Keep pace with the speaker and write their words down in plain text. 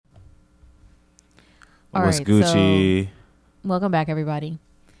All What's right, Gucci? welcome back, everybody.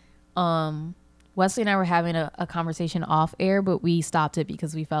 Wesley and I were having a conversation off air, but we stopped it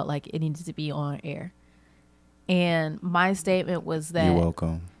because we felt like it needed to be on air. And my statement was You're that,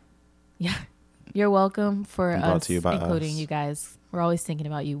 welcome. yeah, you're welcome for Brought to you us, by including us. you guys. We're always thinking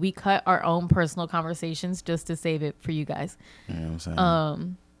about you. We cut our own personal conversations just to save it for you guys. You know what I'm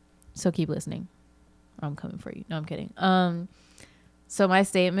saying? So keep listening. I'm coming for you. No, I'm kidding. So my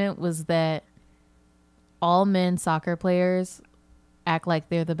statement was that all men soccer players act like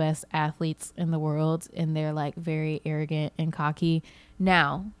they're the best athletes in the world and they're like very arrogant and cocky.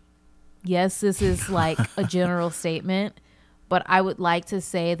 Now, yes, this is like a general statement, but I would like to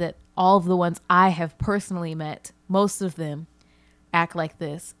say that all of the ones I have personally met, most of them act like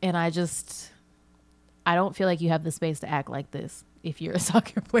this. And I don't feel like you have the space to act like this if you're a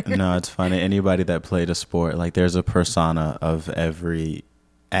soccer player. No, it's funny. Anybody that played a sport, like there's a persona of every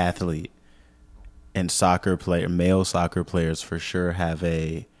athlete. And male soccer players for sure have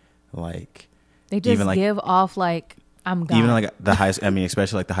a like. They just even like give off like, I'm God. even like the high. I mean,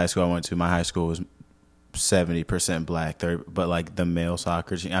 especially like the high school I went to. My high school was 70% black. But like the male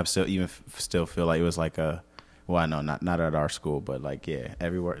soccer team, I still feel like it was like a. Well, I know not at our school, but like yeah,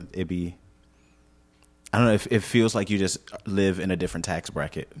 everywhere it'd be. I don't know if it feels like you just live in a different tax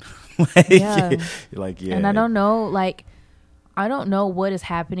bracket. Like, Yeah. like yeah. And I don't know, like, I don't know what is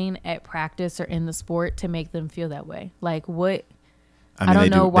happening at practice or in the sport to make them feel that way. Like, what? I mean, I don't they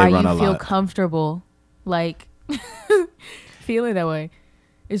know do, why they run you a feel lot. comfortable, like, feeling that way.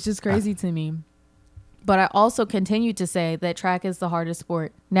 It's just crazy to me. But I also continue to say that track is the hardest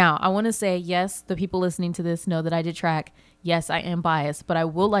sport. Now, I want to say, yes, the people listening to this know that I did track. Yes, I am biased. But I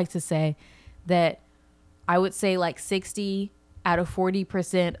would like to say that I would say like 60 out of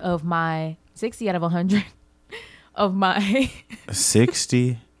 40% of my, 60 out of 100 of my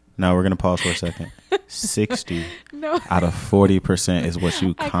 60. No, we're gonna pause for a second. 60 no, out of 40% is what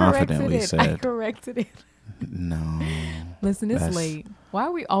you I confidently corrected it. I said. corrected it. No. Listen, it's That's- late. Why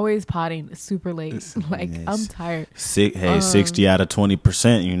are we always potting super late? Like, yes. I'm tired. 60 out of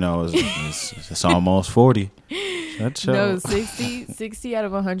 20%, you know, it's almost 40. Shut your- No, 60 out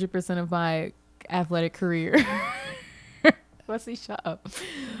of 100% of my athletic career. Wesley, shut up.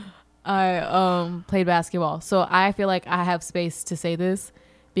 I played basketball. So I feel like I have space to say this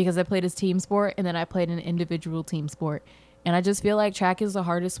because I played as team sport and then I played an individual team sport. And I just feel like track is the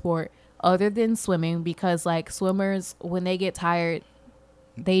hardest sport other than swimming because like swimmers, when they get tired,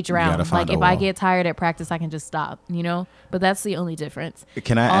 they drown. gotta find Like a if I wall. get tired at practice, I can just stop, you know? But that's the only difference.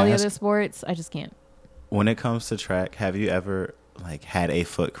 Can I All the ask, other sports, I just can't. when it comes to track, have you ever like had a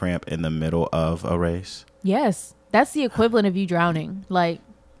foot cramp in the middle of a race? Yes. That's the equivalent of you drowning. Like,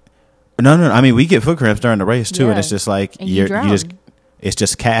 No. I mean, we get foot cramps during the race too, Yeah. and it's just like And you it's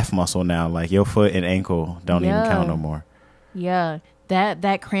just calf muscle now. Like your foot and ankle don't even count no more. yeah,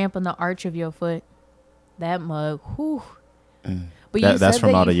 that cramp in the arch of your foot, that mug. Whew. But That's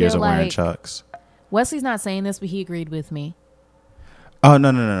from all the years feel of wearing like- chucks. Wesley's not saying this, but he agreed with me. Oh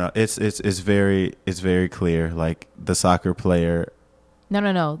no! It's very clear. Like the soccer player.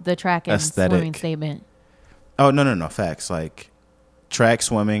 No. The track and Aesthetic. swimming statement. Oh no! Facts like track,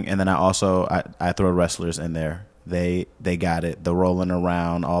 swimming, and then I throw wrestlers in there. They got it. The rolling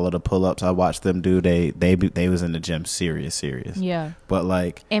around, all of the pull ups I watched them do. They was in the gym serious. Yeah, But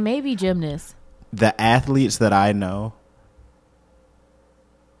like and maybe gymnasts. the athletes that I know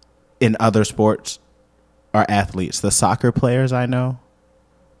in other sports are athletes. The soccer players I know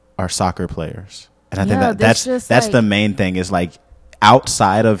are soccer players. And I Yeah, think that's just the like- main thing is like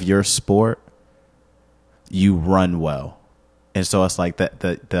outside of your sport, you run well. And so it's like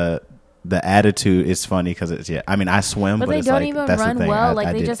the attitude is funny because it's I mean I swim, But but they it's don't like even that's run the thing. well. I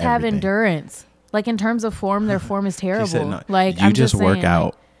Like they did just have everything. endurance. Like in terms of form, their form is terrible. She said, no, like you I'm just work saying,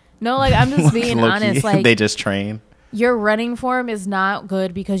 out. No, like I'm just being Low-key, honest. Like they just train. your running form is not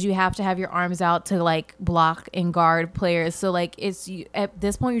good because you have to have your arms out to like block and guard players. So like at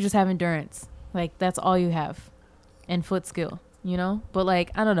this point you just have endurance. Like that's all you have, and foot skill. You know, but like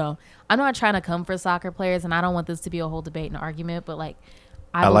I don't know. I'm not trying to come for soccer players, and I don't want this to be a whole debate and argument. But like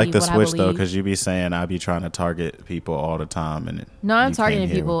I like believe the what I switch though believe. because you be saying I be trying to target people all the time and No, I'm you targeting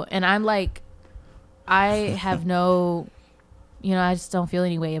can't hear people, and I'm like, I have no, I just don't feel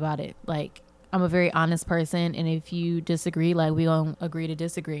any way about it. Like, I'm a very honest person, and if you disagree, like, we gonna agree to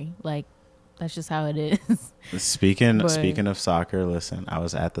disagree. Like, that's just how it is. Speaking But- of soccer, listen, I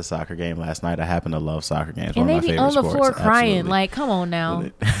was at the soccer game last night. I happen to love soccer games. And One they of my be favorite on the sports. floor crying. Absolutely. Like, come on now.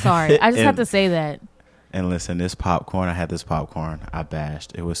 Sorry, I just have to say that. And listen, this popcorn, I had this popcorn. I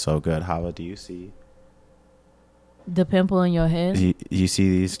bashed. It was so good. Hala, do you see The pimple in your head. You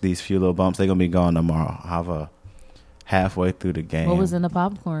see these few little bumps? They're gonna be gone tomorrow. However, halfway through the game, What was in the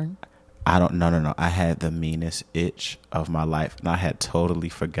popcorn? I don't. No. I had the meanest itch of my life, and I had totally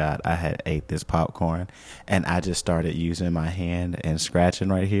forgot I had ate this popcorn, and I just started using my hand and scratching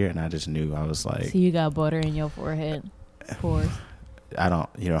right here, and I just knew I was like, So you got butter in your forehead. Pores.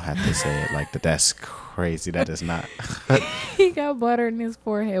 You don't have to say it like that. That's crazy. That is not. He got butter in his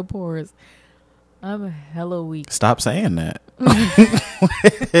forehead pores. I'm hella weak. Stop saying that. No,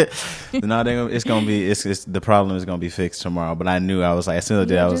 it's gonna be. It's the problem is gonna be fixed tomorrow. But I knew I was like, as soon as I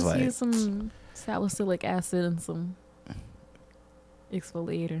did, I was like, use some salicylic acid and some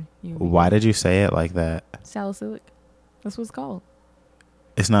exfoliator. Why did you say it like that? Salicylic. That's what it's called.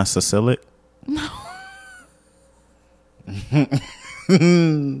 It's not salicylic. No.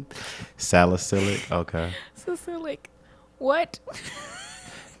 Salicylic. Okay. Salicylic. What?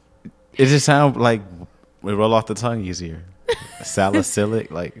 It just sounds like we roll off the tongue easier. Salicylic,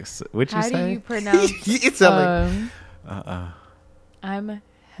 like what you say? How do you pronounce? It's like I'm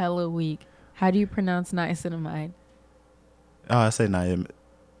hella weak. How do you pronounce niacinamide? Oh, I say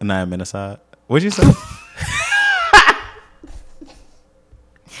niaminoside. What'd you say?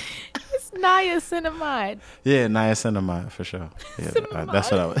 It's niacinamide. Yeah, niacinamide for sure. Yeah, that's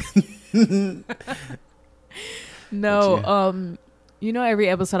what I was. No, you know, every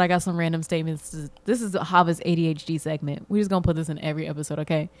episode I got some random statements. This is Hava's ADHD segment. We're just gonna put this in every episode,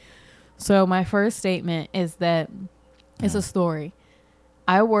 okay? So my first statement is that it's a story.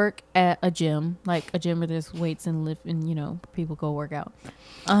 I work at a gym, like a gym where there's weights and lift, and you know, people go work out.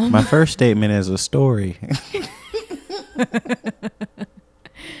 My first statement is a story.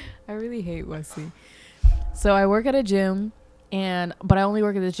 I really hate Wesley. So I work at a gym, but I only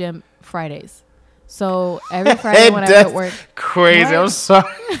work at the gym Fridays. So every Friday when I'm at work. Crazy. What? I'm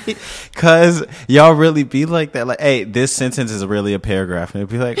sorry. Because y'all really be like that. Like, hey, this sentence is really a paragraph. And it'd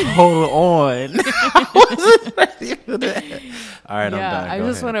be like, hold on. I wasn't ready for that. All right, yeah, I'm done. I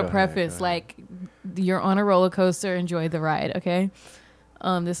just want to preface, like, you're on a roller coaster. Enjoy the ride, okay?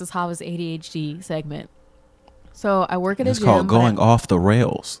 This is Hava's ADHD segment. So I work at a gym. It's called going off the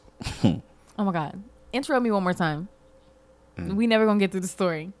rails. Oh, my God. Interrupt me one more time. We never going to get through the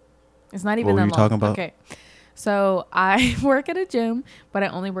story. It's not even that long. What were you talking about? Okay. So I work at a gym, but I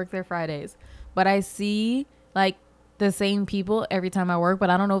only work there Fridays. But I see like the same people every time I work, but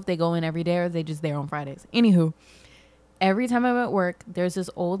I don't know if they go in every day or they just there on Fridays. Anywho, every time I'm at work, there's this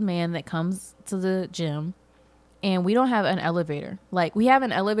old man that comes to the gym and we don't have an elevator. Like we have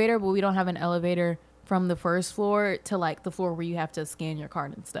an elevator, but we don't have an elevator from the first floor to like the floor where you have to scan your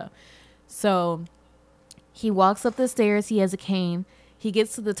card and stuff. So he walks up the stairs. He has a cane. He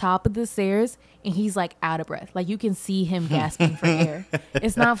gets to the top of the stairs and he's like out of breath. Like you can see him gasping for air.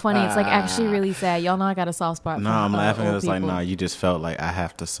 It's not funny. It's like actually really sad. Y'all know I got a soft spot. No, I'm laughing. It was like, no, you just felt like I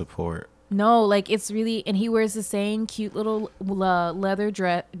have to support. No, like it's really, and he wears the same cute little leather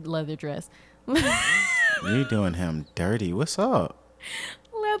dress. You doing him dirty. What's up?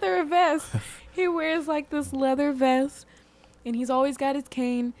 Leather vest. He wears like this leather vest and he's always got his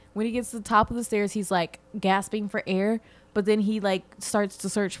cane. When he gets to the top of the stairs, he's like gasping for air. But then he like starts to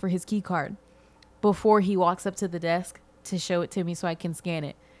search for his key card before he walks up to the desk to show it to me so I can scan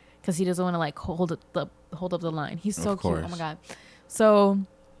it because he doesn't want to like hold up the line. He's so cute. Oh my God. So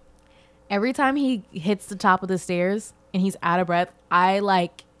every time he hits the top of the stairs and he's out of breath, I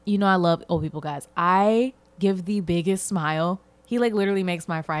like, you know, I love old people, guys. I give the biggest smile. He like literally makes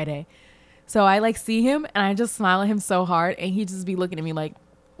my Friday. So I like see him and I just smile at him so hard and he just be looking at me like,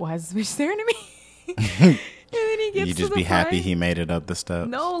 why is this bitch staring at me? And then he gets you just to be the happy front. he made it up the steps.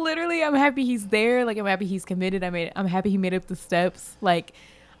 No, literally, I'm happy he's there. Like I'm happy he's committed. I'm happy he made up the steps. Like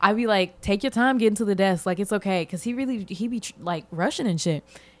I'd be like, take your time getting to the desk. Like it's okay, cause he be like rushing and shit.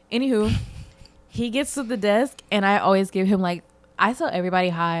 Anywho, he gets to the desk, and I always give him like I tell everybody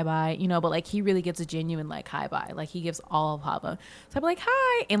hi bye, you know, but like he really gets a genuine like hi bye. Like he gives all of Hava. So I'm like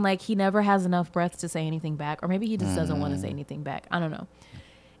hi, and like he never has enough breath to say anything back, or maybe he just doesn't want to say anything back. I don't know.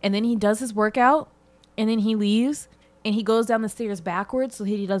 And then he does his workout. And then he leaves and he goes down the stairs backwards so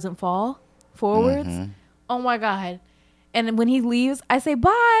he doesn't fall forwards. Mm-hmm. Oh my God. And then when he leaves, I say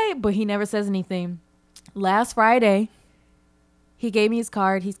bye, but he never says anything. Last Friday, he gave me his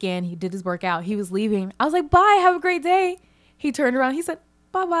card. He scanned. He did his workout. He was leaving. I was like, bye. Have a great day. He turned around. He said,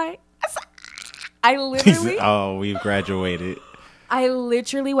 bye-bye. I literally. Oh, we've graduated.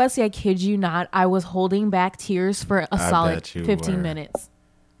 Wesley, I kid you not. I was holding back tears for a solid 15 minutes.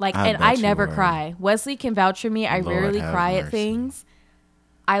 Like, and I never cry. Wesley can vouch for me. I rarely cry at things.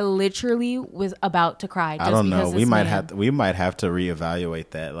 I literally was about to cry. I don't know. We might have to reevaluate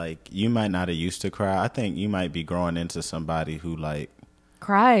that. Like, you might not have used to cry. I think you might be growing into somebody who like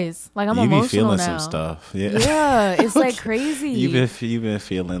cries. Like, I'm you emotional be feeling now. some stuff. Yeah, yeah, it's like crazy. you've been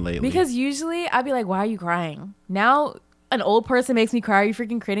feeling lately. Because usually I'd be like, why are you crying? Now an old person makes me cry. Are you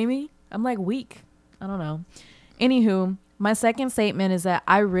freaking kidding me? I'm like weak. I don't know. Anywho, my second statement is that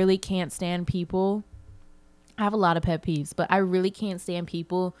I really can't stand people. I have a lot of pet peeves, but I really can't stand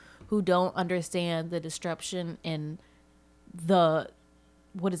people who don't understand the disruption and the,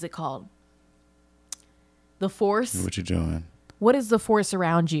 what is it called? The force. What you doing? What is the force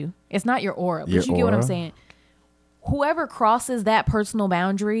around you? It's not your aura, but Your you get what I'm aura? saying. Whoever crosses that personal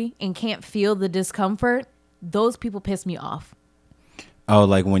boundary and can't feel the discomfort, those people piss me off. Oh,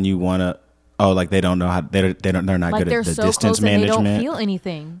 like when you want to. Oh, like they don't know how they're not Like good they're at the so distance close and they management. don't feel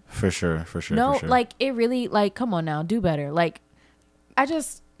anything. For sure. No, for sure. like it really, like, come on now, do better. Like, I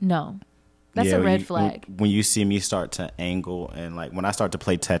just, no. That's a red flag. When you see me start to angle and like when I start to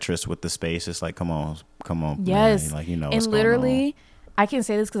play Tetris with the space, it's like, come on, Yes. man. Like, you know, and what's literally, I can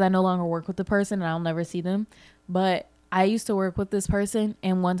say this because I no longer work with the person and I'll never see them. But I used to work with this person,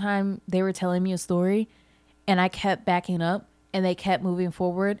 and one time they were telling me a story, and I kept backing up, and they kept moving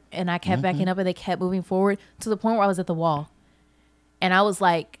forward, and I kept backing up, and they kept moving forward to the point where I was at the wall, and I was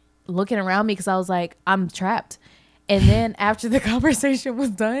like looking around me because I was like, I'm trapped. And then after the conversation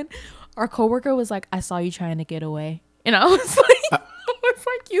was done, our coworker was like, I saw you trying to get away, and I was like. It's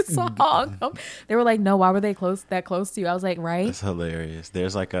like, you saw them. They were like, no, why were they that close to you? I was like, right? It's hilarious.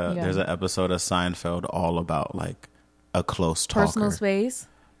 There's like there's an episode of Seinfeld all about like a close talker. Personal space.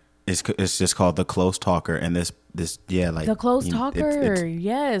 It's just called The Close Talker, and this like The close talker.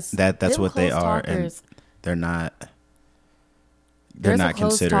 Yes. That's Them what they close are, talkers. and they're not. There's not a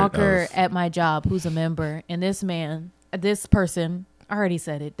close considered talker at my job who's a member, and this person, I already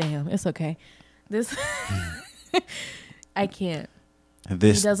said it. Damn, it's okay. This, I can't. He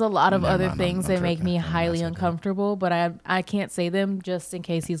does a lot of other things that make me highly uncomfortable, but I can't say them just in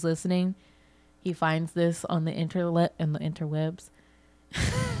case he's listening. He finds this on the interwebs.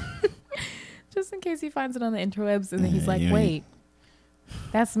 Just in case he finds it on the interwebs, and then he's like, wait,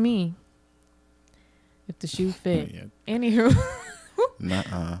 that's me. If the shoe fit. Anywho.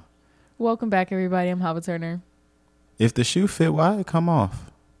 Welcome back, everybody. I'm Hava Turner. If the shoe fit, why it come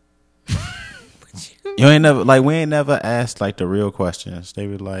off? You ain't never we ain't never asked like the real questions. They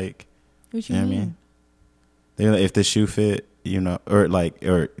were like, what you mean? What I mean? They were like, if the shoe fit,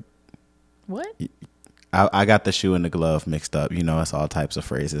 or what? I got the shoe and the glove mixed up. It's all types of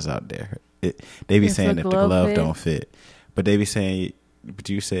phrases out there. They be saying if the glove don't fit, but they be saying, but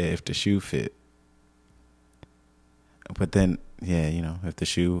you say if the shoe fit. But then, if the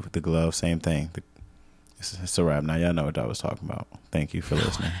shoe, the glove, same thing. It's a wrap. Now y'all know what I was talking about. Thank you for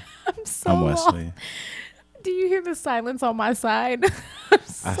listening. I'm Wesley. Lost. Do you hear the silence on my side?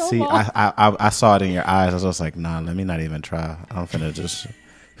 I see. I saw it in your eyes. I was just like, nah, let me not even try. I'm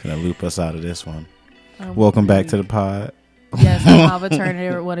finna loop us out of this one. Welcome back to the pod. Yes, I'm Hava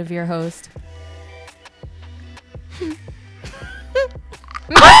Turner, one of your hosts.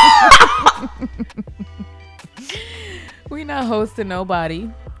 We not hosting nobody.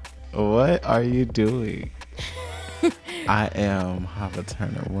 What are you doing? I am Hava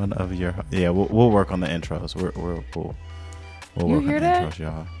Turner, one of your. Yeah, we'll work on the intros. We'll work on the intros,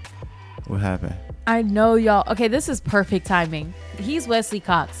 y'all. What happened? I know y'all. Okay, this is perfect timing. He's Wesley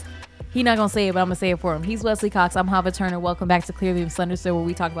Cox. He not gonna say it, but I'm gonna say it for him. He's Wesley Cox. I'm Hava Turner. Welcome back to Clearly Misunderstood, where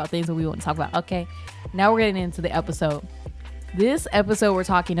we talk about things that we want to talk about. Okay, now we're getting into the episode. This episode, we're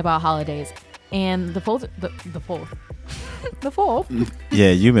talking about holidays and the fourth.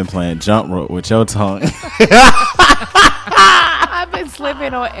 Yeah, you've been playing jump rope with your tongue. I've been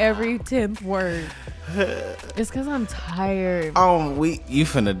slipping on every 10th word. It's because I'm tired. You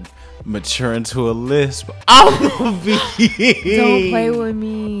finna mature into a lisp. Don't play with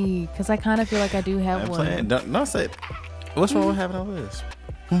me, because I kind of feel like I do have one. Don't say. What's wrong with having a lisp?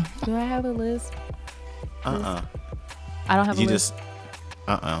 Do I have a lisp? I don't have a lisp.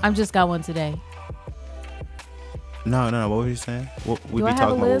 I've just got one today. No. What were you saying? Do I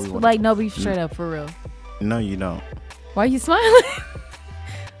have a lisp? No, be straight up, for real. No, you don't. Why are you smiling?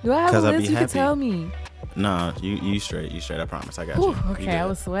 Do I have a lisp? You can happy. tell me. No, you straight. I promise. I got you. Okay, I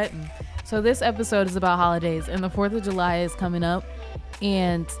was sweating. So this episode is about holidays, and the 4th of July is coming up.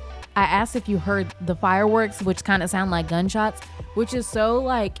 And I asked if you heard the fireworks, which kind of sound like gunshots, which is so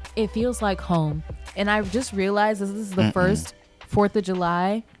it feels like home. And I just realized this is the first 4th of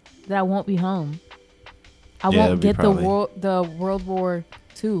July that I won't be home. I won't get the World War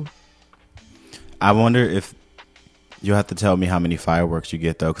II. I wonder if You have to tell me how many fireworks you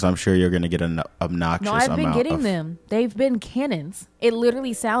get though, because I'm sure you're gonna get an obnoxious No, amount. I've been getting them. They've been cannons. It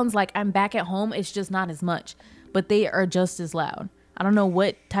literally sounds like I'm back at home. It's just not as much, but they are just as loud. I don't know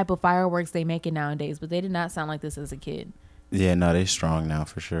what type of fireworks they make it nowadays, but they did not sound like this as a kid. Yeah, no, they're strong now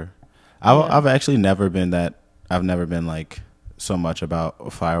for sure. Yeah. I've actually never been that. I've never been like so much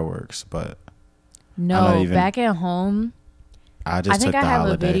about fireworks, but No, back at home. I just took the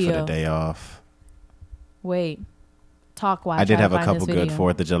holiday for the day off. Wait, talk while I did have a couple good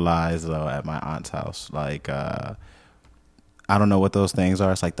 4th of Julys though at my aunt's house. Like I don't know what those things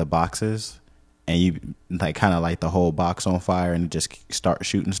are. It's like the boxes, and you like kind of light the whole box on fire and just start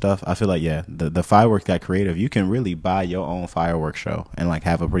shooting stuff. I feel like the fireworks got creative. You can really buy your own fireworks show and like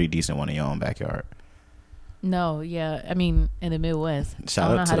have a pretty decent one in your own backyard. No, yeah, I mean in the Midwest.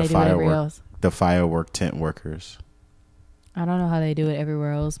 Shout out to the firework tent workers. I don't know how they do it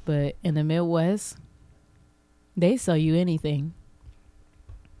everywhere else, but in the Midwest, they sell you anything.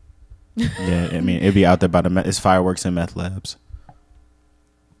 Yeah, I mean it'd be out there by it's fireworks and meth labs.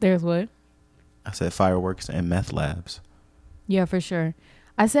 There's what? I said fireworks and meth labs. Yeah, for sure.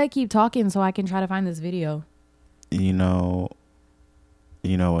 I said keep talking so I can try to find this video. You know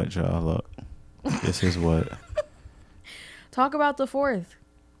what, y'all? Look, this is what. Talk about the 4th.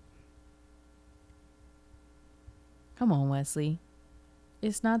 Come on, Wesley.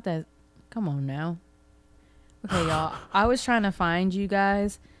 It's not that. Come on now. Okay, y'all. I was trying to find you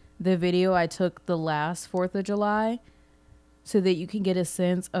guys the video I took the last 4th of July so that you can get a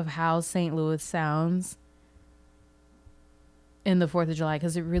sense of how St. Louis sounds in the 4th of July,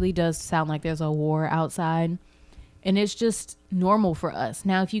 because it really does sound like there's a war outside. And it's just normal for us.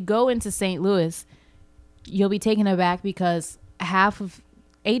 Now, if you go into St. Louis, you'll be taken aback because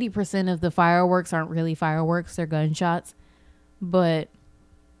 80% of the fireworks aren't really fireworks. They're gunshots. But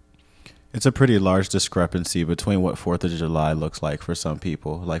it's a pretty large discrepancy between what 4th of July looks like for some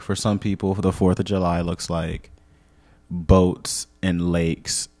people. Like for some people, the 4th of July looks like boats and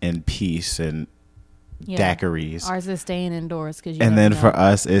lakes and peace and daiquiris. Ours is staying indoors because and then for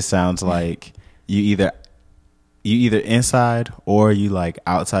us, it sounds like you either inside or you like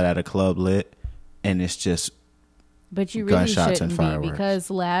outside at a club lit, and it's just but you really gunshots shouldn't and fireworks. Be, because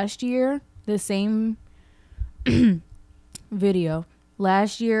last year the same video.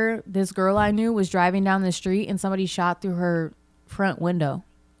 Last year, this girl I knew was driving down the street and somebody shot through her front window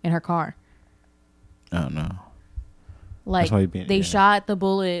in her car. Oh no! Like they shot the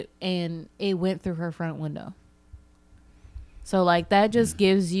bullet and it went through her front window. So like that just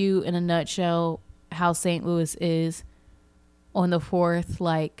gives you in a nutshell how St. Louis is on the 4th.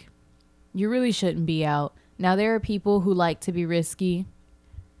 Like you really shouldn't be out. Now there are people who like to be risky.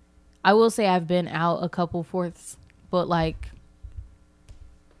 I will say I've been out a couple 4ths, but like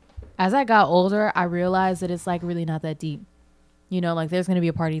as I got older, I realized that it's like really not that deep. You know, like there's going to be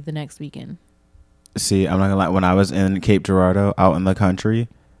a party the next weekend. See, I'm not gonna lie. When I was in Cape Girardeau, out in the country,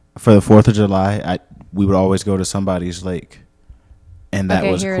 for the 4th of July, we would always go to somebody's lake, and that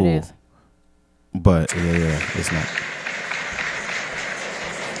was cool. It is. But yeah, it's not.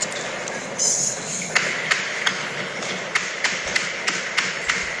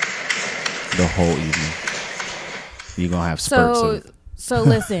 The whole evening, you're gonna have spurts. So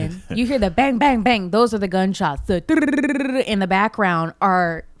listen, you hear the bang, bang, bang. Those are the gunshots. The in the background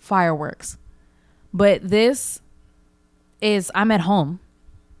are fireworks. But this is, I'm at home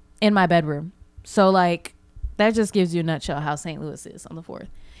in my bedroom. So like, that just gives you a nutshell how St. Louis is on the 4th.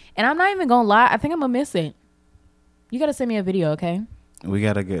 And I'm not even going to lie. I think I'm going to miss it. You got to send me a video, okay? We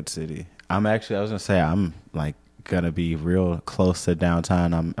got a good city. I was going to say, I'm like going to be real close to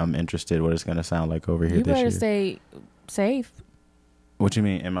downtown. I'm interested what it's going to sound like over here this year. You better stay safe. What you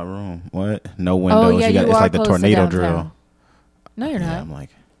mean in my room? What? No windows. Oh, yeah, it's like the tornado drill. No, you're not. I'm like,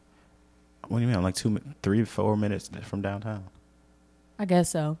 what do you mean? I'm like 3 4 minutes from downtown. I guess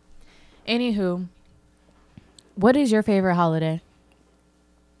so. Anywho, what is your favorite holiday?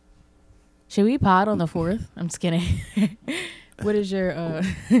 Should we pod on the 4th? I'm just kidding. What is your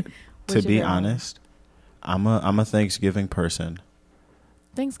to be honest, I'm a Thanksgiving person.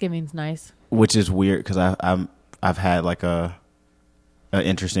 Thanksgiving's nice. Which is weird because I've had like an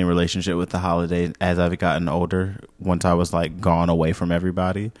interesting relationship with the holiday as I've gotten older. Once I was like gone away from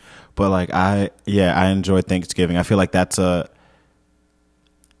everybody, but like I enjoy Thanksgiving. I feel like that's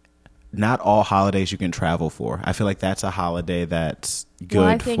not all holidays you can travel for. I feel like that's a holiday that's good.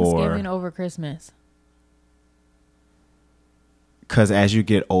 Why Thanksgiving over Christmas? Because as you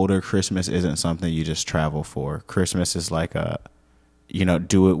get older, Christmas isn't something you just travel for. Christmas is like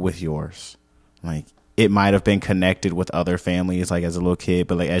do it with yours. Like, it might have been connected with other families, like as a little kid,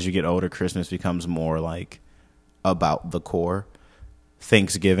 but like as you get older, Christmas becomes more like about the core.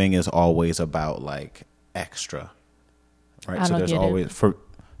 Thanksgiving is always about like extra, right? I So don't there's get always it. for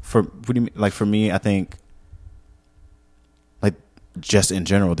what do you mean? Like for me, I think like just in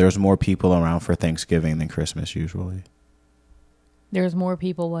general, there's more people around for Thanksgiving than Christmas usually. There's more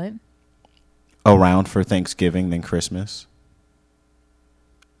people what? Around for Thanksgiving than Christmas.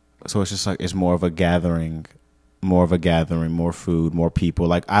 So it's just like it's more of a gathering, more food, more people.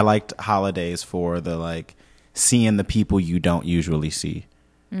 Like I liked holidays for the like seeing the people you don't usually see.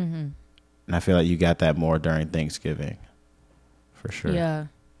 Mm-hmm. And I feel like you got that more during Thanksgiving. For sure. Yeah.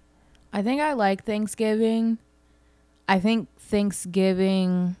 I think I like Thanksgiving. I think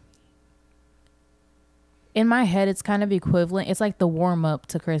Thanksgiving, in my head, it's kind of equivalent. It's like the warm up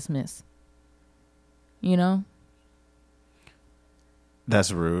to Christmas. You know?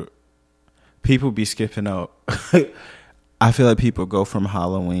 That's rude. People be skipping out. I feel like people go from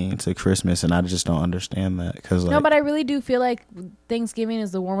Halloween to Christmas, and I just don't understand that. Cause like, No, but I really do feel like Thanksgiving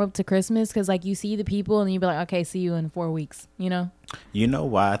is the warm up to Christmas because, like, you see the people and you be like, okay, see you in 4 weeks, you know? you know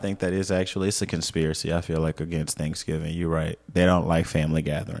why I think that is actually? It's a conspiracy, I feel like, against Thanksgiving. You're right. They don't like family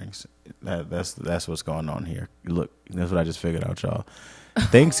gatherings. That's what's going on here. Look, that's what I just figured out, y'all.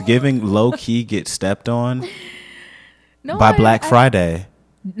 Thanksgiving low key gets stepped on No, by Black Friday.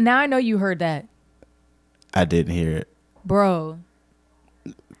 Now I know you heard that. I didn't hear it. Bro.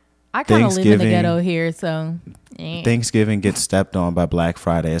 I kind of live in the ghetto here, so. Thanksgiving gets stepped on by Black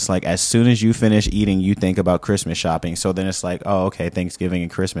Friday. It's like as soon as you finish eating, you think about Christmas shopping. So then it's like, oh, okay, Thanksgiving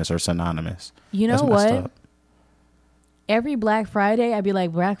and Christmas are synonymous. You know That's messed what? up. Every Black Friday, I'd be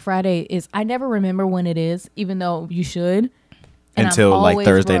like, Black Friday is, I never remember when it is, even though you should. And until like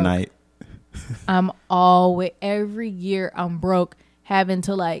Thursday broke. night. I'm always, every year I'm broke, having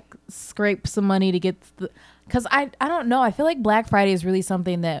to like scrape some money to get, because I don't know. I feel like Black Friday is really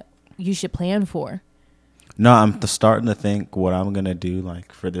something that you should plan for. No, I'm starting to think what I'm going to do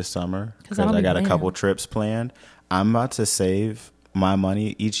like for this summer. Because I got a couple trips planned. I'm about to save my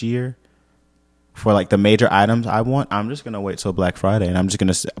money each year for like the major items I want. I'm just going to wait till Black Friday. And I'm just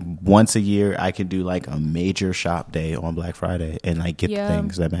going to, once a year, I can do like a major shop day on Black Friday and like get the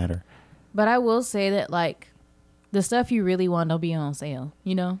things that matter. But I will say that like the stuff you really want will be on sale,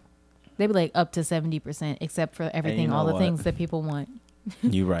 you know? They be like up to 70%, except for everything, all the things that people want.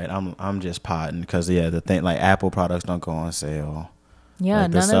 You're right. I'm just potting because the thing like Apple products don't go on sale. Yeah,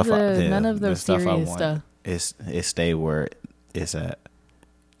 like none of the serious stuff. It stay where it's at.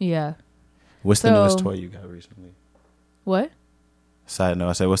 Yeah. What's the newest toy you got recently? What? Side note,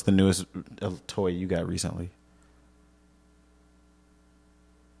 I said, what's the newest toy you got recently?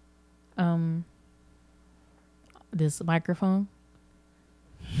 This microphone.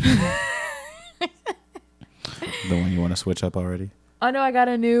 The one you want to switch up already? Oh no, I got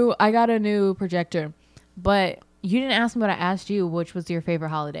a new projector. But you didn't ask me what I asked you, which was your favorite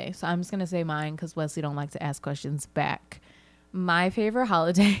holiday. So I'm just gonna say mine because Wesley don't like to ask questions back. My favorite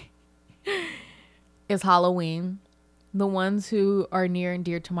holiday is Halloween. The ones who are near and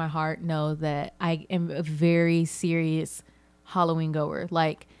dear to my heart know that I am a very serious Halloween goer.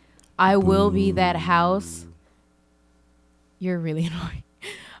 Like, I will be that house. You're really annoying.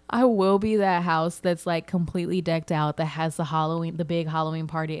 I will be that house that's like completely decked out that has the big Halloween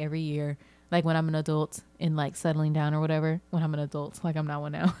party every year. Like when I'm an adult and like settling down or whatever. When I'm an adult, like I'm not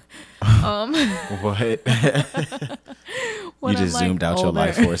one now. What? You just zoomed out your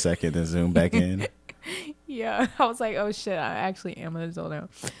life for a second, then zoomed back in. Yeah, I was like, oh shit, I actually am an adult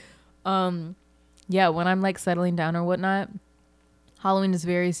now. Yeah, when I'm like settling down or whatnot, Halloween is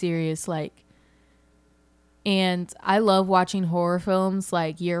very serious. Like, and I love watching horror films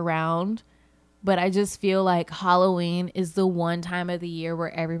like year round, but I just feel like Halloween is the one time of the year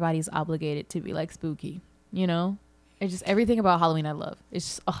where everybody's obligated to be like spooky, you know? It's just everything about Halloween I love. It's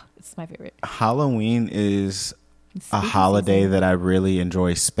just, it's my favorite. Halloween is a holiday that I really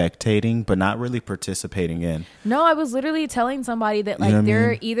enjoy spectating, but not really participating in. No, I was literally telling somebody that like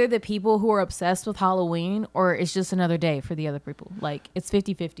they're either the people who are obsessed with Halloween or it's just another day for the other people. Like it's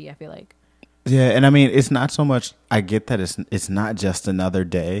 50-50, I feel like. Yeah, and I mean, it's not so much, I get that it's not just another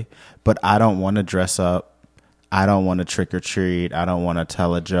day, but I don't want to dress up. I don't want to trick or treat. I don't want to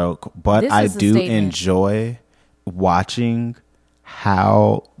tell a joke, but I do enjoy watching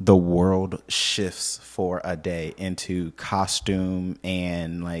how the world shifts for a day into costume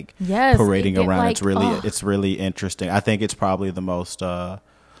and like parading around. Like, it's really interesting. I think it's probably the most,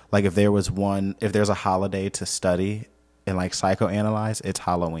 like if there's a holiday to study and like psychoanalyze, it's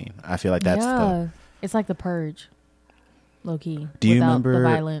Halloween. I feel like that's it's like the Purge, low key. Do you remember the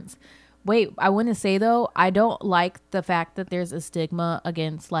violence? Wait, I want to say though, I don't like the fact that there's a stigma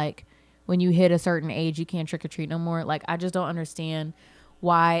against like when you hit a certain age, you can't trick or treat no more. Like, I just don't understand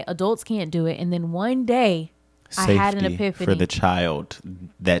why adults can't do it. And then one day, Safety I had an epiphany for the child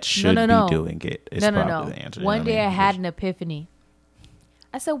that should be doing it is probably the answer. One day I had an epiphany.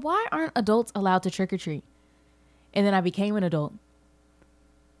 I said, why aren't adults allowed to trick or treat? And then I became an adult.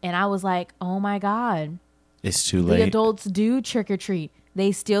 And I was like, oh my God. It's too late. The adults do trick or treat.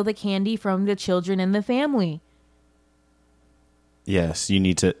 They steal the candy from the children in the family. Yes, you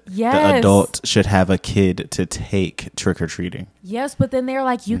need to. Yes. The adult should have a kid to take trick or treating. Yes, but then they're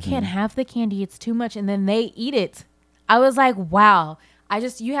like, you can't have the candy. It's too much. And then they eat it. I was like, wow.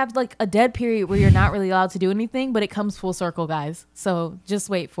 You have like a dead period where you're not really allowed to do anything, but it comes full circle, guys. So just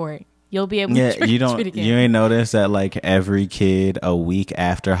wait for it. You'll be able to trick or treat again. You ain't noticed that like every kid a week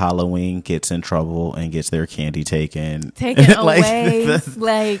after Halloween gets in trouble and gets their candy taken away.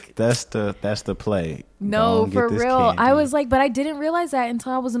 That's the play. No, for real. Candy. I was like, but I didn't realize that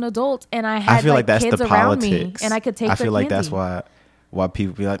until I was an adult and I had like that's kids around me and I could take. I feel like that's why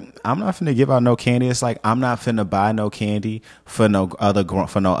people be like, I'm not finna give out no candy. It's like I'm not finna buy no candy for no other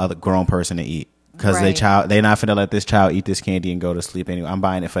grown person to eat. Because they not finna let this child eat this candy and go to sleep anyway. I'm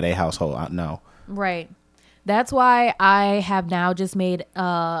buying it for their household. No. Right. That's why I have now just made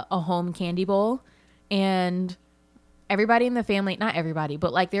a home candy bowl. And everybody in the family, not everybody,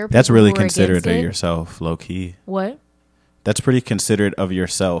 but like there are people that's really who are considerate of it. yourself, low key. What? That's pretty considerate of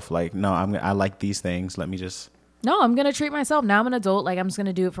yourself. Like, no, I like these things. Let me just. No, I'm gonna treat myself. Now I'm an adult. Like I'm just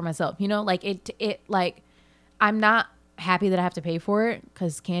gonna do it for myself. You know, like it like I'm not happy that I have to pay for it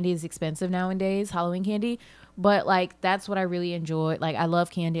because candy is expensive nowadays, Halloween candy. But like that's what I really enjoy. Like I love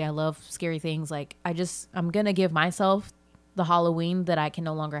candy. I love scary things. Like I'm gonna give myself the Halloween that I can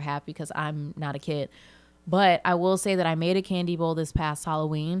no longer have because I'm not a kid. But I will say that I made a candy bowl this past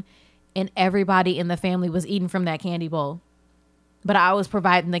Halloween and everybody in the family was eating from that candy bowl. But I was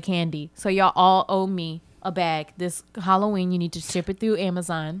providing the candy. So y'all all owe me a bag. This Halloween, you need to ship it through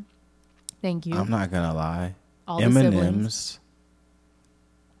Amazon. Thank you. I'm not gonna lie. M&M's.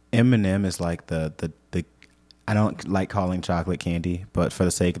 M&M is like the I don't like calling chocolate candy, but for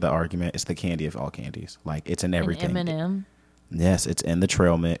the sake of the argument, it's the candy of all candies. Like it's in everything. M&M. Yes, it's in the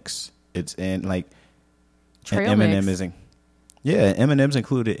trail mix. It's in like trail M&M mix. isn't. Yeah, M&M's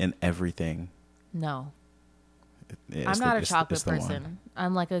included in everything. No. I'm not a chocolate person.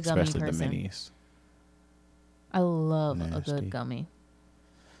 I'm like a gummy person. Especially the minis. I love a good gummy.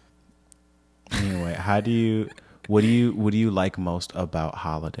 Anyway, what do you like most about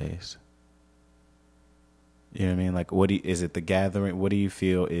holidays? You know what I mean? Like, is it the gathering? What do you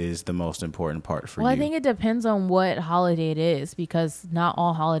feel is the most important part for you? Well, I think it depends on what holiday it is because not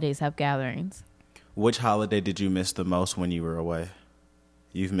all holidays have gatherings. Which holiday did you miss the most when you were away?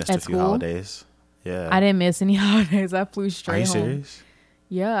 You've missed a few holidays. Yeah. I didn't miss any holidays. I flew straight home. Are you serious?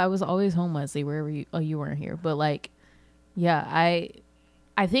 Yeah, I was always home, Leslie, wherever you weren't here. But like, yeah,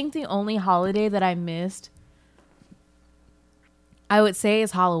 I think the only holiday that I missed, I would say,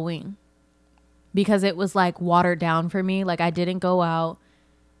 is Halloween. Because it was like watered down for me. Like I didn't go out.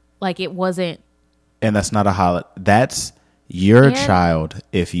 Like it wasn't. And that's not a holiday. That's your child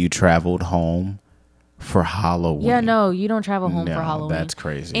if you traveled home for Halloween. Yeah, no, you don't travel home for Halloween. That's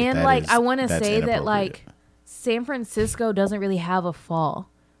crazy. And I want to say that like San Francisco doesn't really have a fall,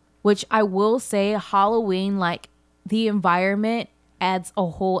 which I will say Halloween, like the environment adds a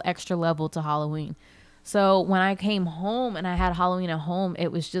whole extra level to Halloween. So when I came home and I had Halloween at home,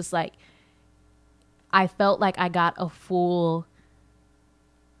 it was just like, I felt like I got a full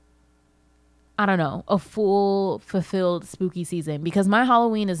fulfilled spooky season because my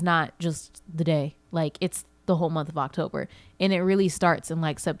Halloween is not just the day. Like it's the whole month of October and it really starts in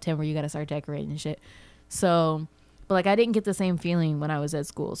like September. You got to start decorating and shit. So, but like I didn't get the same feeling when I was at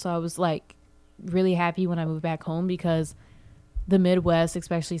school. So I was like really happy when I moved back home because the Midwest,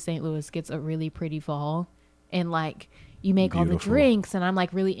 especially St. Louis, gets a really pretty fall and like you make all the drinks and I'm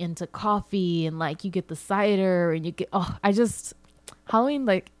like really into coffee and like you get the cider and you get, Halloween,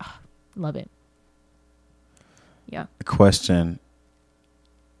 like, love it. Yeah. Question.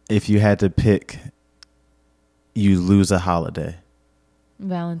 If you had to pick, you lose a holiday.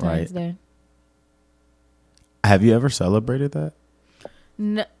 Valentine's Day. Have you ever celebrated that?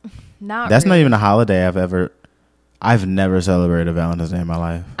 No, That's not even a holiday I've never celebrated Valentine's Day in my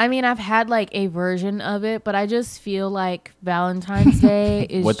life. I mean, I've had like a version of it, but I just feel like Valentine's Day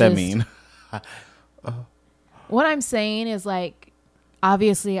is what that mean? What I'm saying is like,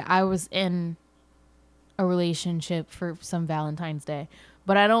 obviously I was in a relationship for some Valentine's Day,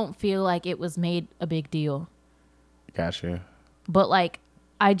 but I don't feel like it was made a big deal. Gotcha. But like,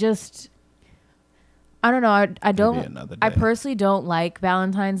 I don't know. I Maybe don't. another I day. personally don't like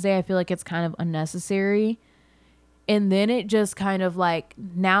Valentine's Day. I feel like it's kind of unnecessary. And then it just kind of like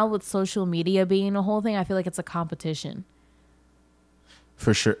now with social media being a whole thing, I feel like it's a competition.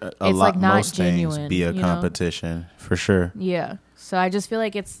 For sure, a It's, lot like, not most things genuine, be a you know? competition for sure. Yeah. So I just feel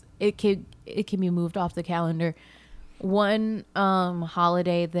like it can be moved off the calendar. One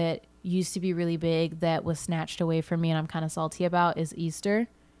holiday that used to be really big that was snatched away from me and I'm kind of salty about is Easter.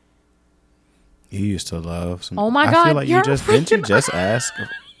 You used to love some. Oh my I God, feel like you're you just didn't you freaking just ask.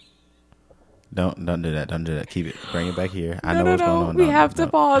 Don't do that. Don't do that. Keep it. Bring it back here. I know what's going on. We No, have to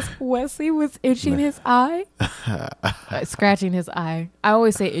no. pause. Wesley was itching his eye. Scratching his eye. I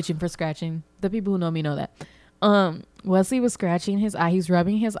always say itching for scratching. The people who know me know that. Wesley was scratching his eye. He's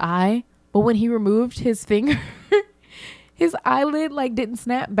rubbing his eye. But when he removed his finger, his eyelid like didn't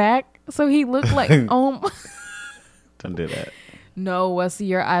snap back. So he looked like, Don't do that. no, Wesley,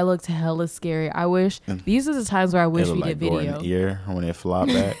 your eye looked hella scary. I wish. These are the times where I wish It we looked did like video. Gordon ear when it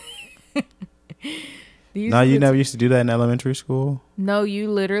flopped back. These No, are you the never used to do that in elementary school. No,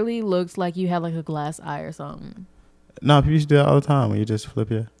 you literally looked like you had like a glass eye or something. No, people used to do that all the time when you just flip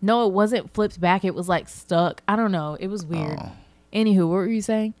your. No, it wasn't flipped back. It was like stuck. I don't know. It was weird. Oh, Anywho, what were you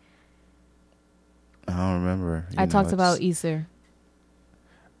saying? I don't remember. I talked about Easter.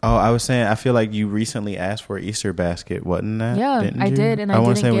 Oh, I was saying I feel like you recently asked for an Easter basket, wasn't that? Yeah, Didn't I you? did, and I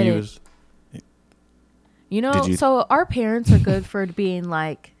wanna didn't say when get you it. was. You know, Did you- so our parents are good for being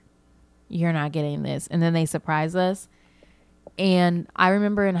like, you're not getting this. And then they surprise us. And I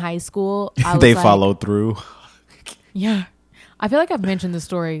remember in high school, I was They like, followed through. Yeah. I feel like I've mentioned this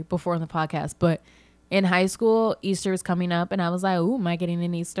story before in the podcast, but in high school, Easter was coming up and I was like, ooh, am I getting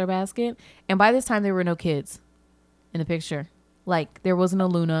an Easter basket? And by this time, there were no kids in the picture. Like, there wasn't a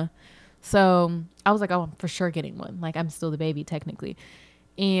Luna. So I was like, oh, I'm for sure getting one. Like, I'm still the baby, technically.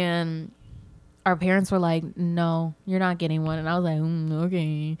 And our parents were like, no, you're not getting one. And I was like,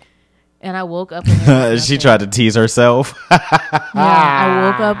 okay. And I woke up and there was She nothing. tried to tease herself. Yeah, I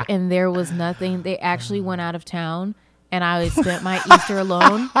woke up and there was nothing. They actually went out of town and I spent my Easter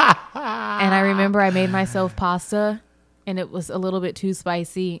alone. And I remember I made myself pasta and it was a little bit too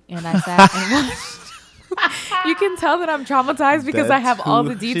spicy and I sat and watched. You can tell that I'm traumatized because I have all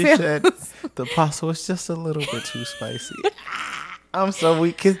the She details. said the pasta was just a little bit too spicy. I'm so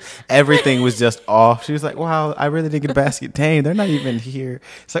weak because everything was just off. She was like, wow, I really did get a basket. Dang, they're not even here.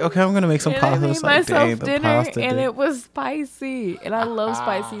 It's like, okay, I'm going to make some And pasta. I It's made like, dang, myself the dinner pasta and did- it was spicy. And I love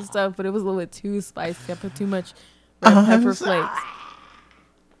spicy stuff, but it was a little bit too spicy. I put too much red pepper flakes.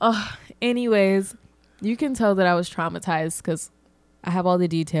 Anyways, you can tell that I was traumatized because I have all the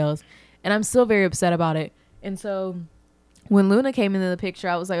details. And I'm still very upset about it. And so when Luna came into the picture,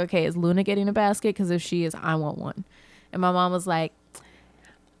 I was like, okay, is Luna getting a basket? Because if she is, I want one. And my mom was like,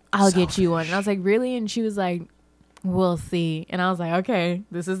 I'll get you one. And I was like, really? And she was like, we'll see. And I was like, okay,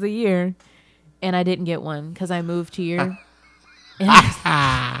 this is the year. And I didn't get one because I moved here.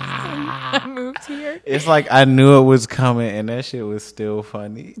 I moved here. It's like I knew it was coming and that shit was still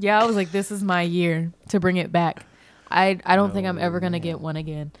funny. Yeah, I was like, this is my year to bring it back. I don't think I'm ever going to get one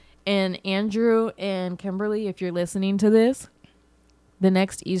again. And Andrew and Kimberly, if you're listening to this, the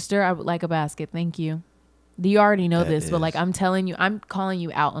next Easter, I would like a basket. Thank you. You already know this, but like I'm telling you, I'm calling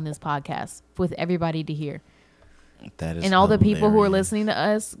you out on this podcast with everybody to hear. That is And all the people who are hilarious. listening to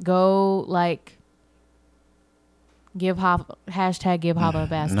us, go like give Hop #give Hava a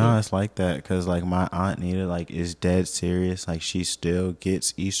basket. No, it's like that because like my aunt Nita like is dead serious. Like she still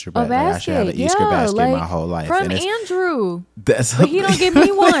gets Easter A basket. Like, I should have an basket, Easter yeah, basket like, my whole life. from and it's, Andrew. that's But he don't give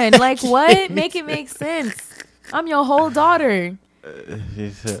me one. Like what? Make it make sense. I'm your whole daughter.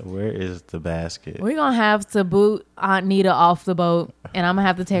 He said, "Where is the basket?" We're gonna have to boot Aunt Nita off the boat, and I'm gonna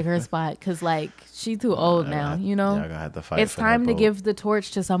have to take her spot because like she too old now. You know, Y'all gonna have to fight it's for that time to boat. give the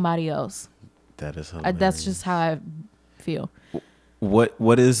torch to somebody else. That is hilarious. That's just how I feel. What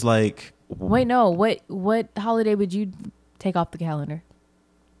is like. Wait, no. What holiday would you take off the calendar?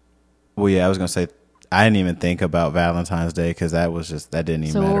 Well, yeah, I was gonna say I didn't even think about Valentine's Day because that didn't even.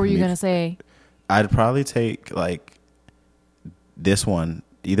 So matter what were for you me. gonna say? I'd probably take like this one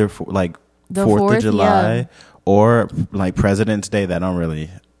either for like The 4th 4th, of July yeah. or like President's Day. That don't really.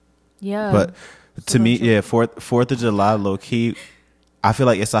 Yeah. But to me, don't you- yeah, 4th of July, low key, I feel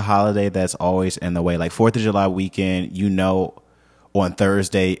like it's a holiday that's always in the way. Like 4th of July weekend, you know, on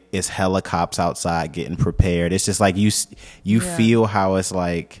Thursday it's hella cops outside getting prepared. It's just like you Yeah. feel how it's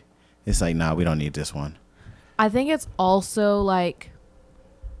like nah, we don't need this one. I think it's also like,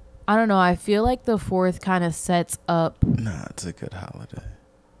 I don't know. I feel like the 4th kind of sets up. Nah, it's a good holiday.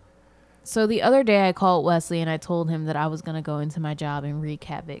 So the other day I called Wesley and I told him that I was going to go into my job and wreak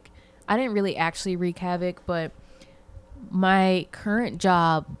havoc. I didn't really actually wreak havoc, but my current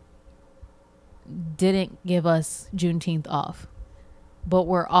job didn't give us Juneteenth off, but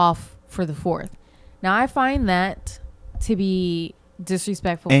we're off for the 4th. Now, I find that to be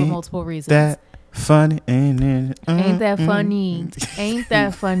disrespectful for multiple reasons. That funny? Ain't that funny? Ain't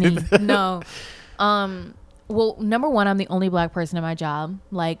that funny? No. Well, number one, I'm the only black person in my job.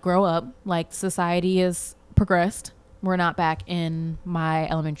 Like, grow up. Like, society has progressed. We're not back in my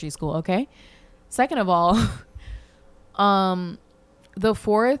elementary school, okay? Second of all, the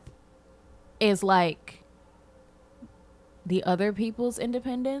 4th is like the other people's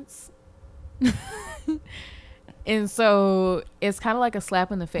independence. And so it's kind of like a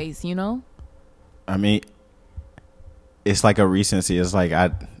slap in the face, you know? I mean, it's like a recency. It's like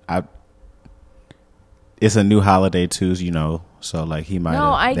it's a new holiday too, you know. So like he might.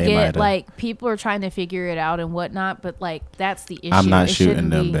 No, I get like people are trying to figure it out and whatnot, but like that's the issue. I'm not shooting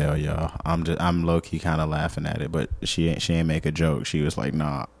them bail, y'all. I'm low key kind of laughing at it, but she ain't make a joke. She was like,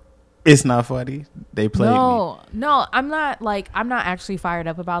 "Nah, it's not funny. They played me." No, I'm not actually fired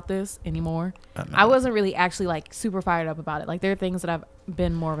up about this anymore. I wasn't really actually like super fired up about it. Like there are things that I've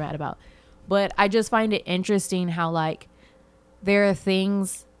been more mad about, but I just find it interesting how like there are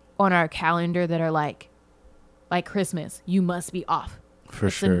things on our calendar that are like Christmas, you must be off. For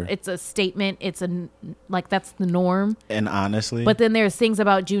sure. It's a statement. It's like that's the norm. And honestly, but then there's things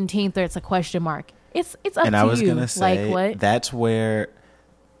about Juneteenth where it's a question mark. It's up to you. And I was gonna say, like what? That's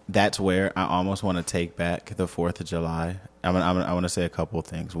where I almost want to take back the 4th of July. I want to say a couple of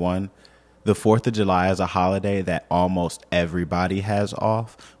things. One, the 4th of July is a holiday that almost everybody has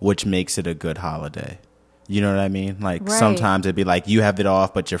off, which makes it a good holiday. You know what I mean? Like sometimes it'd be like you have it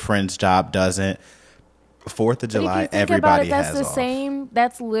off, but your friend's job doesn't. 4th of July, everybody has off.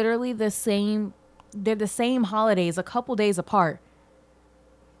 That's literally the same. They're the same holidays, a couple days apart.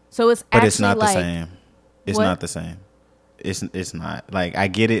 So it's but actually it's not like, the same. It's not the same. It's not. Like I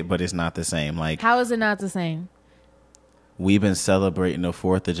get it, but it's not the same. Like how is it not the same? We've been celebrating the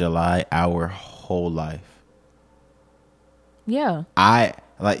 4th of July our whole life. Yeah.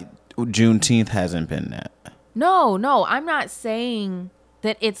 Juneteenth hasn't been that. No, I'm not saying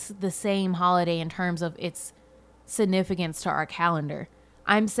that it's the same holiday in terms of its significance to our calendar.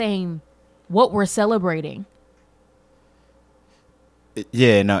 I'm saying what we're celebrating.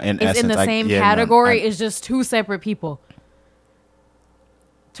 Yeah, no, in essence, in the same category. It's just two separate people.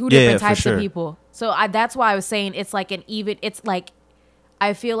 Two different types of people. So that's why I was saying it's like it's like,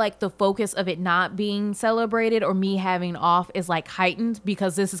 I feel like the focus of it not being celebrated or me having off is like heightened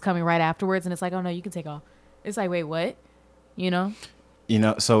because this is coming right afterwards. And it's like, oh no, you can take off. It's like, wait, what? You know?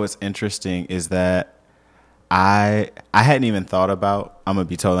 So what's interesting is that I hadn't even thought about, I'm going to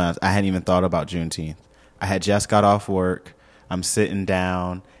be totally honest, I hadn't even thought about Juneteenth. I had just got off work. I'm sitting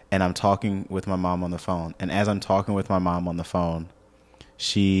down and I'm talking with my mom on the phone. And as I'm talking with my mom on the phone,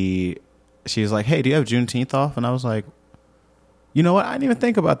 she was like, hey, do you have Juneteenth off? And I was like, you know what? I didn't even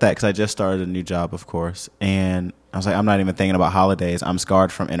think about that because I just started a new job, of course. And I was like, I'm not even thinking about holidays. I'm scarred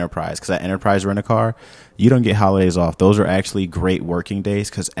from Enterprise because at Enterprise Rent-A-Car, you don't get holidays off. Those are actually great working days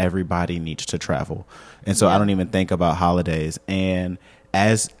because everybody needs to travel. And so I don't even think about holidays. And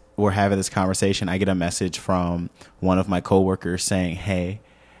as we're having this conversation, I get a message from one of my coworkers saying, hey,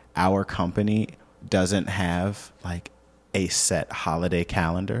 our company doesn't have like a set holiday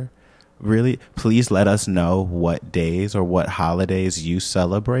calendar. Really, please let us know what days or what holidays you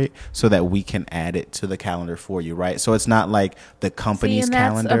celebrate so that we can add it to the calendar for you, right? So it's not like the company's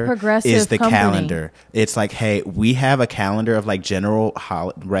calendar is the calendar. It's like, hey, we have a calendar of like general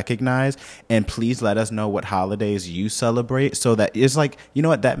recognized, and please let us know what holidays you celebrate so that it's like, you know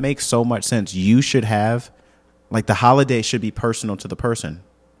what, that makes so much sense. You should have, like, the holiday should be personal to the person.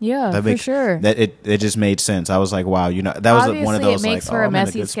 Yeah, for sure. That it just made sense. I was like, wow, you know, that was one of those. It makes for a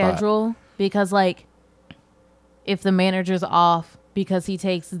messy schedule because, like, if the manager's off because he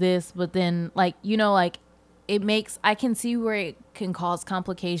takes this, but then, like, you know, like, it makes. I can see where it can cause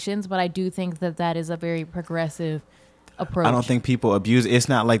complications, but I do think that is a very progressive approach. I don't think people abuse. It's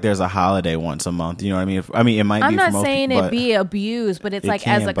not like there's a holiday once a month. You know what I mean? I mean, it might. I'm be not for most saying people, it be abused, but it's like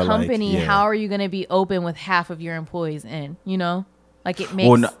as a company, like, how are you going to be open with half of your employees in? You know. Like it makes.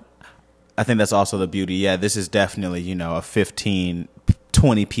 Well, no, I think that's also the beauty. Yeah, this is definitely, you know, a 15,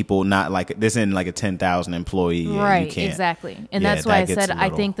 20 people, not like this isn't like a 10,000 employee. Yeah, right, you can't. Exactly. And that's why I said I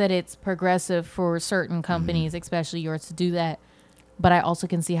think that it's progressive for certain companies, especially yours, to do that. But I also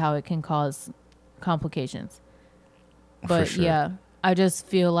can see how it can cause complications. But sure. Yeah, I just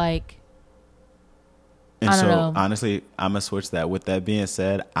feel like. And I don't know. Honestly, I'm going to switch that. With that being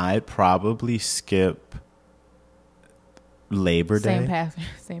said, I'd probably skip Labor Day.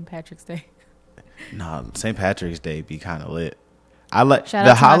 St. Patrick's Day. No, St. Patrick's Day be kind of lit. I like Shout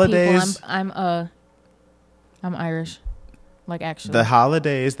the out to holidays. My people. I'm Irish, like actually. The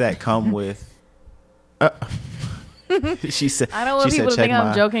holidays that come with. She said. I don't want she people said, to think check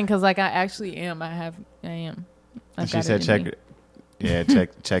I'm joking because like I actually am. I am. She said check. Yeah,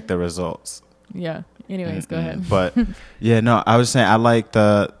 check the results. Yeah. Anyways, go ahead. But yeah, no, I was saying I like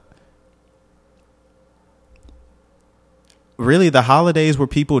the holidays where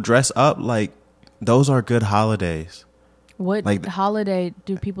people dress up. Like those are good holidays. What like, holiday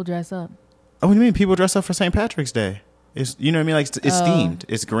do people dress up? Oh, what do you mean? People dress up for St. Patrick's Day. It's, you know what I mean? Like it's themed.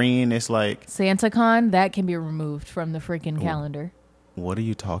 It's green. It's like SantaCon. That can be removed from the freaking calendar. What are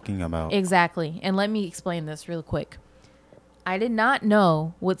you talking about? Exactly. And let me explain this real quick. I did not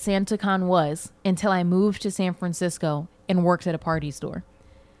know what SantaCon was until I moved to San Francisco and worked at a party store.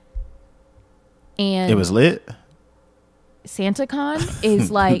 And it was lit. SantaCon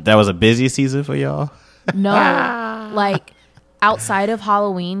is like that was a busy season for y'all. No, like outside of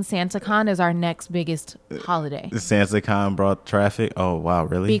Halloween, SantaCon is our next biggest holiday. SantaCon brought traffic. Oh wow,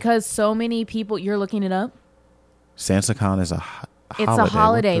 really? Because so many people. You're looking it up. SantaCon is a it's a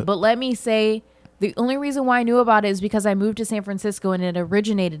holiday, but let me say the only reason why I knew about it is because I moved to San Francisco and it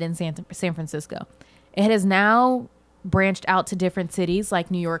originated in San Francisco. It has now branched out to different cities,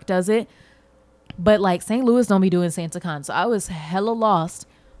 like New York does it, but like St. Louis don't be doing SantaCon. So I was hella lost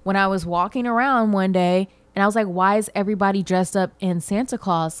when I was walking around one day and I was like, why is everybody dressed up in Santa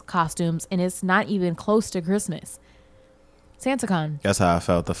Claus costumes and it's not even close to Christmas? SantaCon. That's how I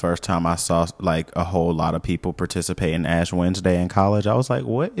felt the first time I saw like a whole lot of people participate in Ash Wednesday in college. I was like,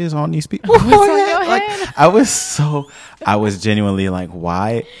 what is on these people? Like, I was genuinely like,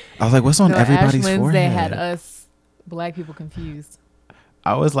 why? I was like, what's on everybody's Ash Wednesday forehead? Had us black people confused.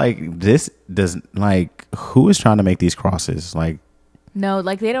 I was like, this doesn't like, who is trying to make these crosses? Like, no,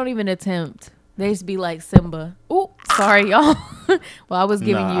 like they don't even attempt. They just be like Simba. Oh, sorry, y'all. Well, I was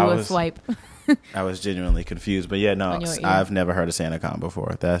giving you a swipe. I was genuinely confused, but yeah, no, I've never heard of SantaCon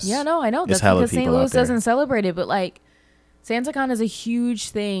before. That's I know. That's because St. Louis doesn't celebrate it, but like SantaCon is a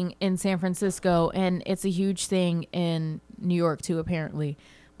huge thing in San Francisco, and it's a huge thing in New York too, apparently.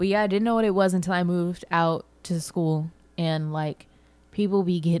 But yeah, I didn't know what it was until I moved out to school, and like people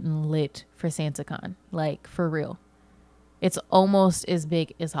be getting lit for SantaCon, like for real. It's almost as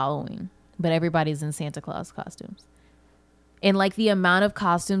big as Halloween, but everybody's in Santa Claus costumes. And like the amount of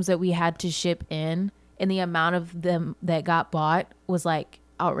costumes that we had to ship in and the amount of them that got bought was like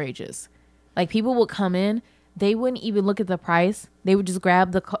outrageous. Like people would come in, they wouldn't even look at the price. They would just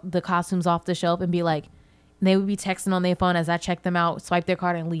grab the costumes off the shelf and be like, and they would be texting on their phone as I check them out, swipe their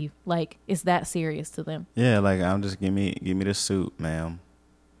card and leave. Like it's that serious to them. Yeah, like I'm just give me the suit, ma'am.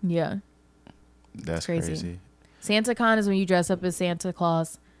 Yeah. That's crazy. SantaCon is when you dress up as Santa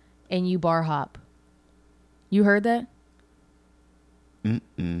Claus and you bar hop. You heard that?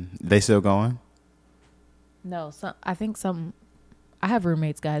 They still going? No, I think some. I have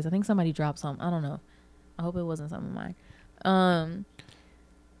roommates, guys. I think somebody dropped something. I don't know. I hope it wasn't something of mine.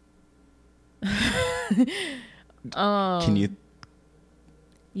 Can you?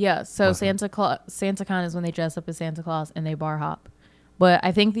 Yeah. So SantaCon is when they dress up as Santa Claus and they bar hop. But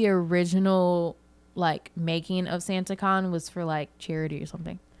I think the original like making of SantaCon was for like charity or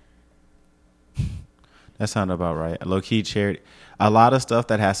something. That sounded about right. Low key charity. A lot of stuff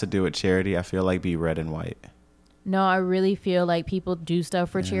that has to do with charity, I feel like be red and white. No, I really feel like people do stuff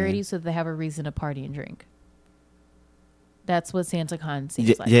for charity so they have a reason to party and drink. That's what SantaCon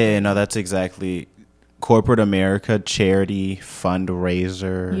seems like. Yeah, no, that's exactly corporate America, charity,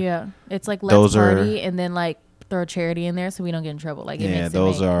 fundraiser. Yeah, it's like let's party and then like throw charity in there so we don't get in trouble. Like it makes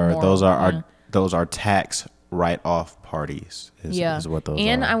those are tax write-off parties. Is what those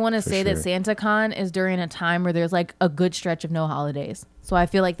and are, I want to say that SantaCon is during a time where there's like a good stretch of no holidays, so I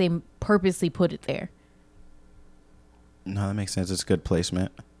feel like they purposely put it there. No, that makes sense. It's good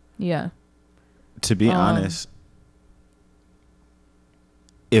placement. Yeah. To be honest,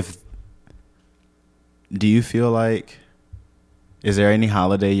 do you feel like, is there any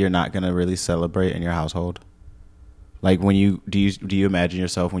holiday you're not going to really celebrate in your household? Like when do you imagine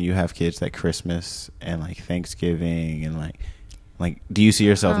yourself when you have kids that Christmas and like Thanksgiving and like do you see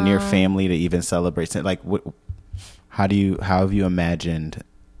yourself near family to even celebrate? Like how have you imagined,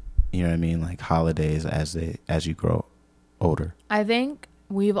 you know what I mean, like holidays as you grow older? I think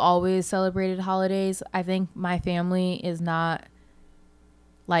we've always celebrated holidays. I think my family is not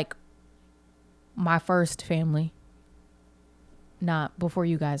like my first family. Not before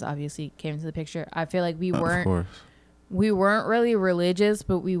you guys obviously came into the picture. I feel like we weren't really religious,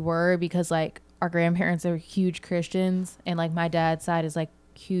 but we were because like our grandparents are huge Christians, and like my dad's side is like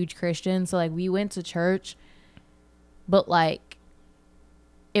huge Christian. So like we went to church, but like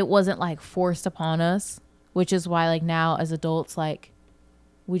it wasn't like forced upon us, which is why like now as adults, like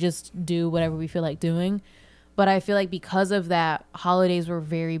we just do whatever we feel like doing. But I feel like because of that, holidays were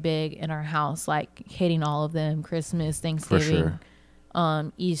very big in our house, like hitting all of them: Christmas, Thanksgiving,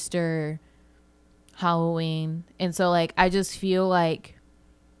 Easter, Halloween. And so like I just feel like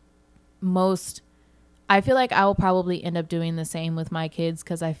I feel like I will probably end up doing the same with my kids,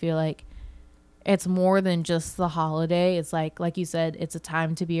 because I feel like it's more than just the holiday. It's like you said, it's a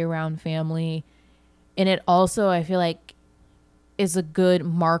time to be around family. And it also, I feel like, is a good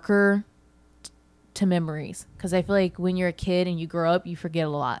marker to memories, because I feel like when you're a kid and you grow up, you forget a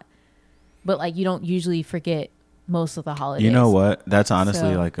lot, but like you don't usually forget most of the holidays. You know what? That's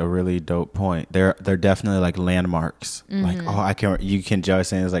honestly like a really dope point. They're definitely like landmarks. Mm-hmm. Like you can judge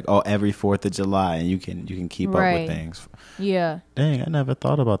things like, oh, every 4th of July, and you can keep up with things. Yeah. Dang, I never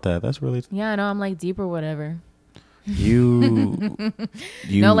thought about that. That's really I know I'm like deep or whatever. You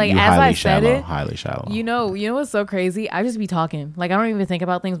no, like, you as highly I said shallow, it, highly shallow. You know what's so crazy? I just be talking. Like I don't even think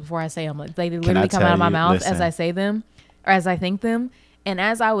about things before I say them. Like they Can literally I come out of my tell you- mouth listen. as I say them, or as I think them. And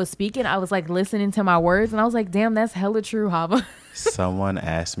as I was speaking, I was like listening to my words, and I was like, "Damn, that's hella true, Hava." Someone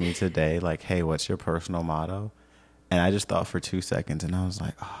asked me today, like, "Hey, what's your personal motto?" And I just thought for 2 seconds, and I was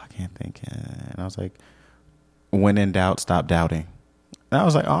like, "Oh, I can't think." And I was like, "When in doubt, stop doubting." And I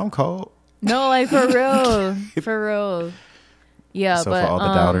was like, "Oh, I'm cold." No, like for real, for real. Yeah, So but for all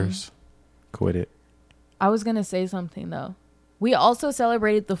the doubters, quit it. I was gonna say something though. We also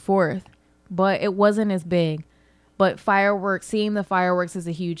celebrated the 4th, but it wasn't as big. But seeing the fireworks is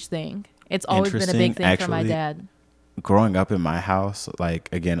a huge thing. It's always been a big thing for my dad. Growing up in my house, like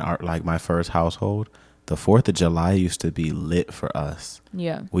again, like my first household, the 4th of July used to be lit for us.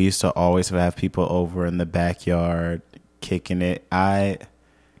 Yeah. We used to always have people over in the backyard kicking it. I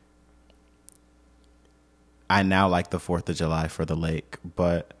now like the 4th of July for the lake,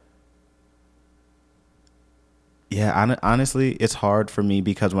 but yeah, honestly, it's hard for me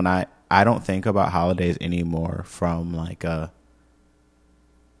because when I don't think about holidays anymore from like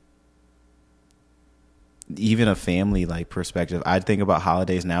even a family like perspective. I think about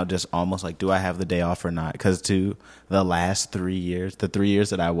holidays now just almost like, do I have the day off or not? Because to the last 3 years, the 3 years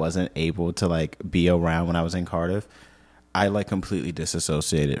that I wasn't able to like be around when I was in Cardiff, I like completely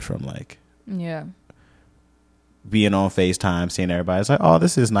disassociated from like being on FaceTime, seeing everybody. It's like, oh,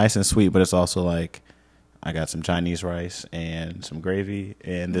 this is nice and sweet, but it's also like, I got some Chinese rice and some gravy,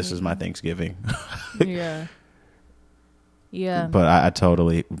 and this is my Thanksgiving. Yeah. Yeah. But I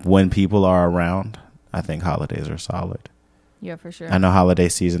totally, when people are around, I think holidays are solid. Yeah, for sure. I know holiday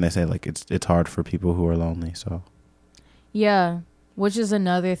season, they say like it's hard for people who are lonely. So yeah, which is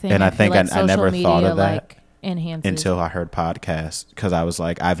another thing. And I think feel like I never social thought of media, that like, enhances. until I heard podcasts, because I was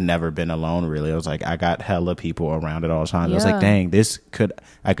like, I've never been alone really. I was like, I got hella people around at all times. I was like, dang,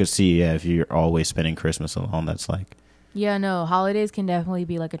 I could see if you're always spending Christmas alone. That's like, yeah, no, holidays can definitely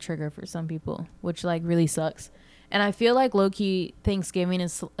be like a trigger for some people, which like really sucks. And I feel like low-key Thanksgiving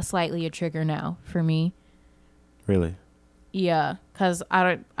is slightly a trigger now for me. really? Yeah, because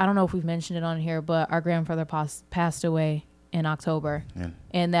I don't know if we've mentioned it on here, but our grandfather passed away in October,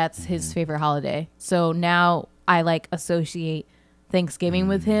 and that's his favorite holiday. So now I like associate Thanksgiving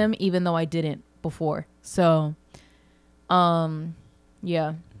with him, even though I didn't before. So,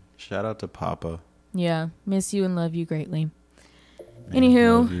 yeah. Shout out to Papa. Yeah, miss you and love you greatly. Man,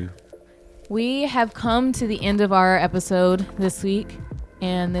 Anywho, love you. we have come to the end of our episode this week,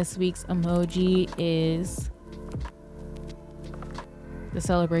 and this week's emoji is the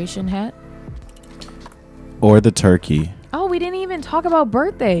celebration hat. Or the turkey. Oh, we didn't even talk about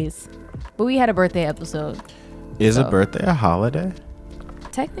birthdays, but we had a birthday episode. Is a birthday a holiday?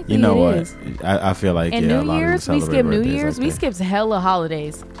 Technically, You know it what? is. I feel like, And a New lot Year's, of we people skip celebrate New birthdays Year's. like We that. skipped hella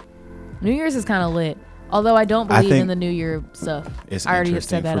holidays. New Year's is kind of lit. Although I don't believe think in the New Year stuff. It's I already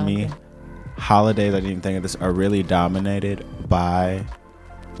interesting said that for on me. here. Holidays, I didn't even think of this, are really dominated by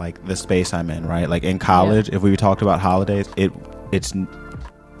like the space I'm in, right? Like in college, if we talked about holidays, it's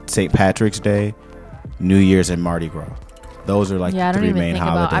St. Patrick's Day, New Year's, and Mardi Gras. Those are like Yeah, I the don't three even main think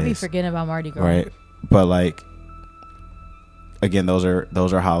holidays. about. I be forgetting about Mardi Gras. Right, but like again, those are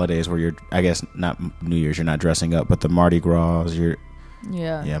holidays where you're, I guess not New Year's, you're not dressing up, but the Mardi Gras,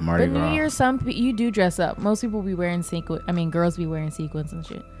 Yeah, Mardi but Gras. New Year's, you do dress up. Most people be wearing sequins. I mean, girls be wearing sequins and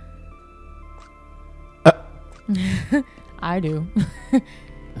shit. I do.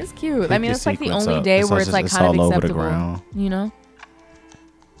 It's cute. I mean, it's like the only day where it's like kind of acceptable. You know?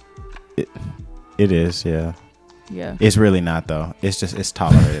 It is, yeah. Yeah. It's really not though. It's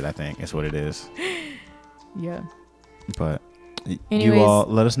tolerated. I think is what it is. Yeah. But Anyways, you all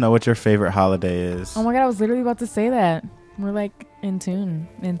let us know what your favorite holiday is. Oh my god, I was literally about to say that. We're like in tune,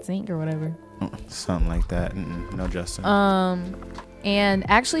 in sync, or whatever. Something like that. No, Justin. And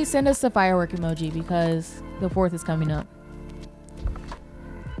actually send us the firework emoji because the 4th is coming up.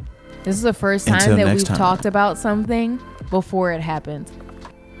 This is the first time that we've talked about something before it happened.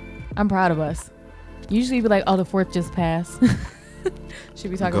 I'm proud of us. Usually be like, oh, the 4th just passed.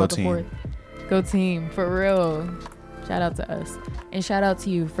 Should be talking about the 4th. Go team, for real. Shout out to us. And shout out to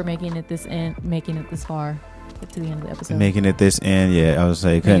you for making it this far. Get to the end of the episode. Making it this end, yeah. I was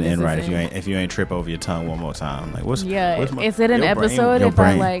saying couldn't end right if you ain't trip over your tongue one more time. Like what's is it an episode if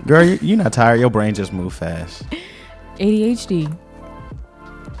I like girl, you not tired, your brain just move fast. ADHD.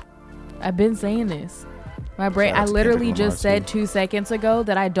 I've been saying this. My brain, I literally just said 2 seconds ago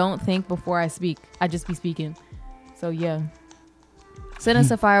that I don't think before I speak. I just be speaking. So yeah. Send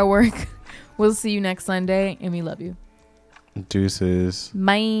us a firework. We'll see you next Sunday and we love you. Deuces.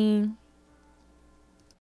 Bye.